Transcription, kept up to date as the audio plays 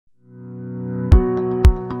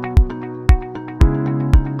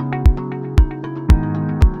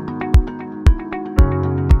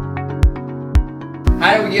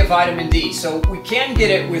we get vitamin D? So we can get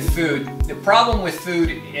it with food. The problem with food,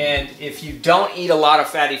 and if you don't eat a lot of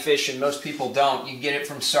fatty fish, and most people don't, you get it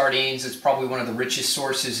from sardines. It's probably one of the richest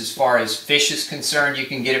sources as far as fish is concerned. You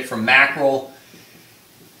can get it from mackerel.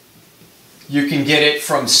 You can get it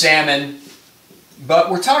from salmon. But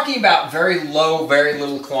we're talking about very low, very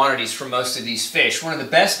little quantities for most of these fish. One of the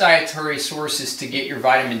best dietary sources to get your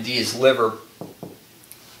vitamin D is liver.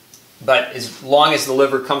 But as long as the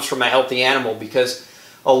liver comes from a healthy animal, because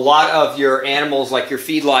a lot of your animals, like your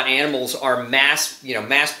feedlot animals, are mass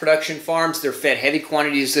production farms. They're fed heavy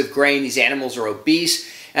quantities of grain. These animals are obese,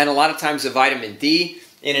 and a lot of times the vitamin D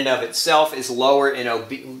in and of itself is lower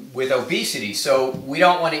with obesity. So we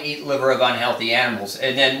don't want to eat liver of unhealthy animals.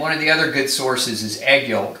 And then one of the other good sources is egg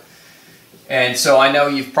yolk. And so I know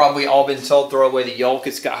you've probably all been told throw away the yolk,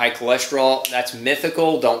 it's got high cholesterol. That's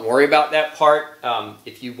mythical. Don't worry about that part.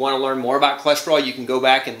 If you want to learn more about cholesterol, you can go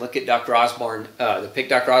back and look at Dr. Osborne, the Pick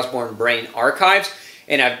Dr. Osborne Brain Archives.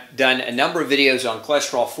 And I've done a number of videos on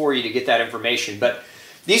cholesterol for you to get that information. But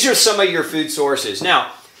these are some of your food sources.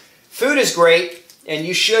 Now, food is great, and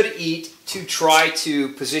you should eat to try to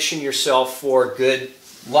position yourself for good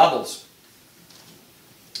levels.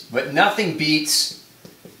 But nothing beats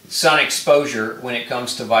sun exposure when it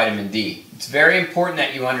comes to vitamin D. It's very important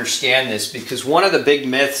that you understand this, because one of the big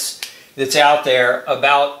myths that's out there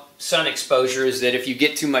about sun exposure is that if you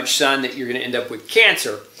get too much sun that you're going to end up with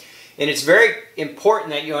cancer. And it's very important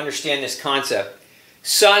that you understand this concept.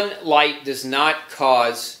 Sunlight does not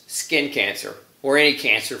cause skin cancer, or any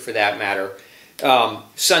cancer for that matter.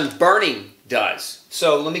 Sun burning does.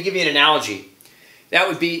 So let me give you an analogy. That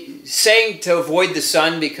would be saying to avoid the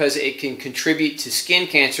sun because it can contribute to skin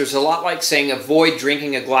cancer is a lot like saying avoid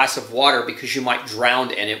drinking a glass of water because you might drown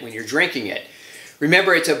in it when you're drinking it.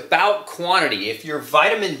 Remember, it's about quantity. If your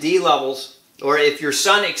vitamin D levels, or if your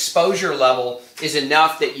sun exposure level is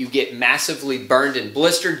enough that you get massively burned and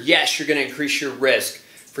blistered, yes, you're going to increase your risk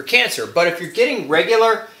for cancer. But if you're getting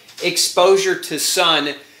regular exposure to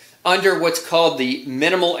sun under what's called the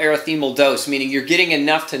minimal erythemal dose, meaning you're getting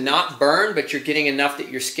enough to not burn, but you're getting enough that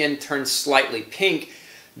your skin turns slightly pink,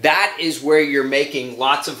 that is where you're making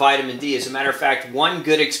lots of vitamin D. As a matter of fact, one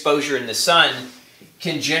good exposure in the sun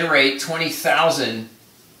can generate 20,000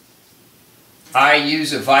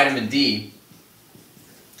 IUs of vitamin D.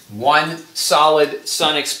 One solid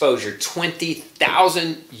sun exposure,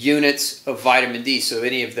 20,000 units of vitamin D. So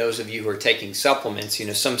any of those of you who are taking supplements, you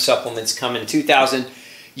know, some supplements come in 2,000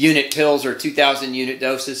 unit pills or 2,000 unit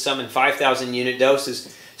doses, some in 5,000 unit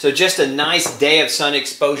doses. So just a nice day of sun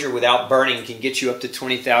exposure without burning can get you up to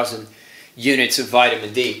 20,000 units of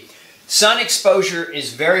vitamin D. Sun exposure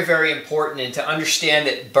is very, very important, and to understand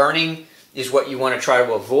that burning is what you want to try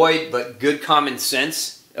to avoid, but good common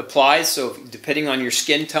sense applies. So depending on your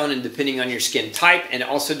skin tone and depending on your skin type, and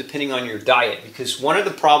also depending on your diet, because one of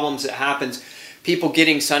the problems that happens, people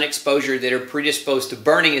getting sun exposure that are predisposed to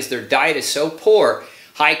burning, is their diet is so poor.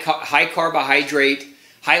 High carbohydrate,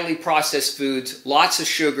 highly processed foods, lots of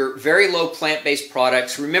sugar, very low plant-based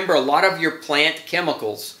products. Remember, a lot of your plant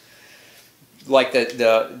chemicals, like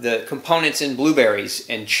the components in blueberries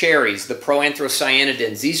and cherries, the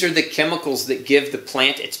proanthocyanidins, these are the chemicals that give the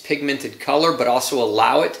plant its pigmented color, but also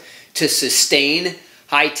allow it to sustain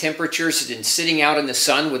high temperatures and sitting out in the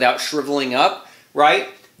sun without shriveling up, right?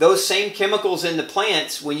 Those same chemicals in the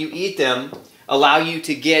plants, when you eat them, allow you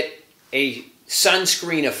to get a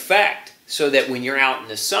sunscreen effect, so that when you're out in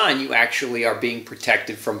the sun, you actually are being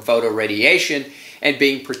protected from photoradiation and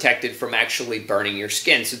being protected from actually burning your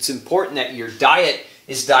skin. So it's important that your diet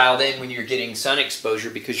is dialed in when you're getting sun exposure,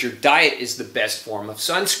 because your diet is the best form of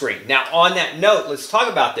sunscreen. Now, on that note, let's talk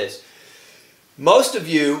about this. Most of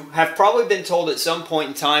you have probably been told at some point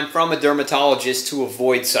in time from a dermatologist to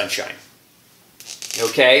avoid sunshine.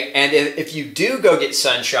 Okay? And if you do go get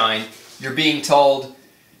sunshine, you're being told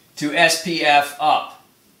to SPF up.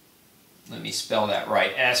 Let me spell that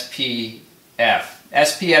right. SPF.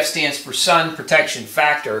 SPF stands for Sun Protection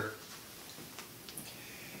Factor.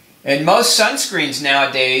 And most sunscreens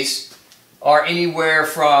nowadays are anywhere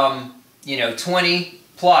from, 20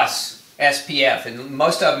 plus SPF, and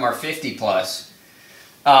most of them are 50 plus.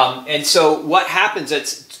 And so what happens,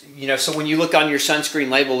 so when you look on your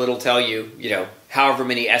sunscreen label, it'll tell you, however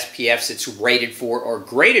many SPFs it's rated for or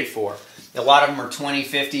graded for. A lot of them are 20,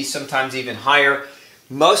 50, sometimes even higher.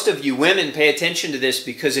 Most of you women pay attention to this,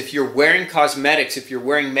 because if you're wearing cosmetics, if you're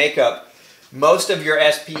wearing makeup, most of your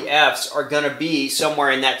SPFs are going to be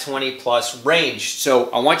somewhere in that 20 plus range. So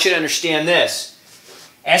I want you to understand this.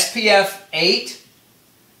 SPF 8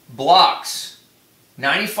 blocks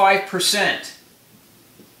 95%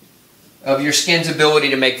 of your skin's ability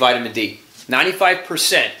to make vitamin D.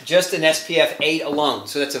 95%, just in SPF 8 alone.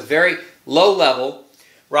 So that's a very low level,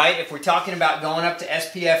 right? If we're talking about going up to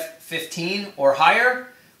SPF 15 or higher,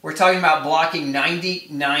 we're talking about blocking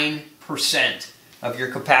 99% of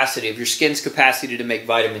your capacity, of your skin's capacity to make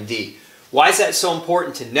vitamin D. Why is that so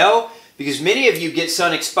important to know? Because many of you get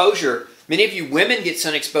sun exposure. Many of you women get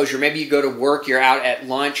sun exposure. Maybe you go to work, you're out at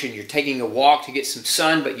lunch, and you're taking a walk to get some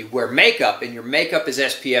sun, but you wear makeup, and your makeup is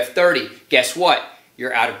SPF 30. Guess what?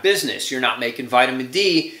 You're out of business. You're not making vitamin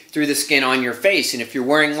D through the skin on your face. And if you're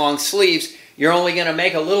wearing long sleeves, you're only going to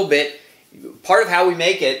make a little bit. Part of how we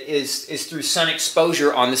make it is through sun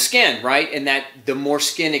exposure on the skin, right? And that the more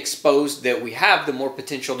skin exposed that we have, the more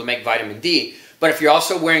potential to make vitamin D. But if you're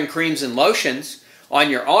also wearing creams and lotions on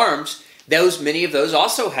your arms, many of those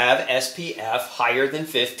also have SPF higher than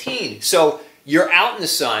 15. So you're out in the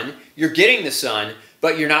sun, you're getting the sun,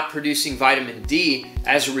 but you're not producing vitamin D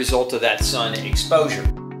as a result of that sun exposure.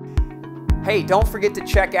 Hey, don't forget to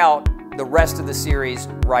check out the rest of the series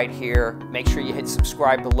right here. Make sure you hit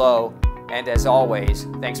subscribe below. And as always,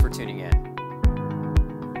 thanks for tuning in.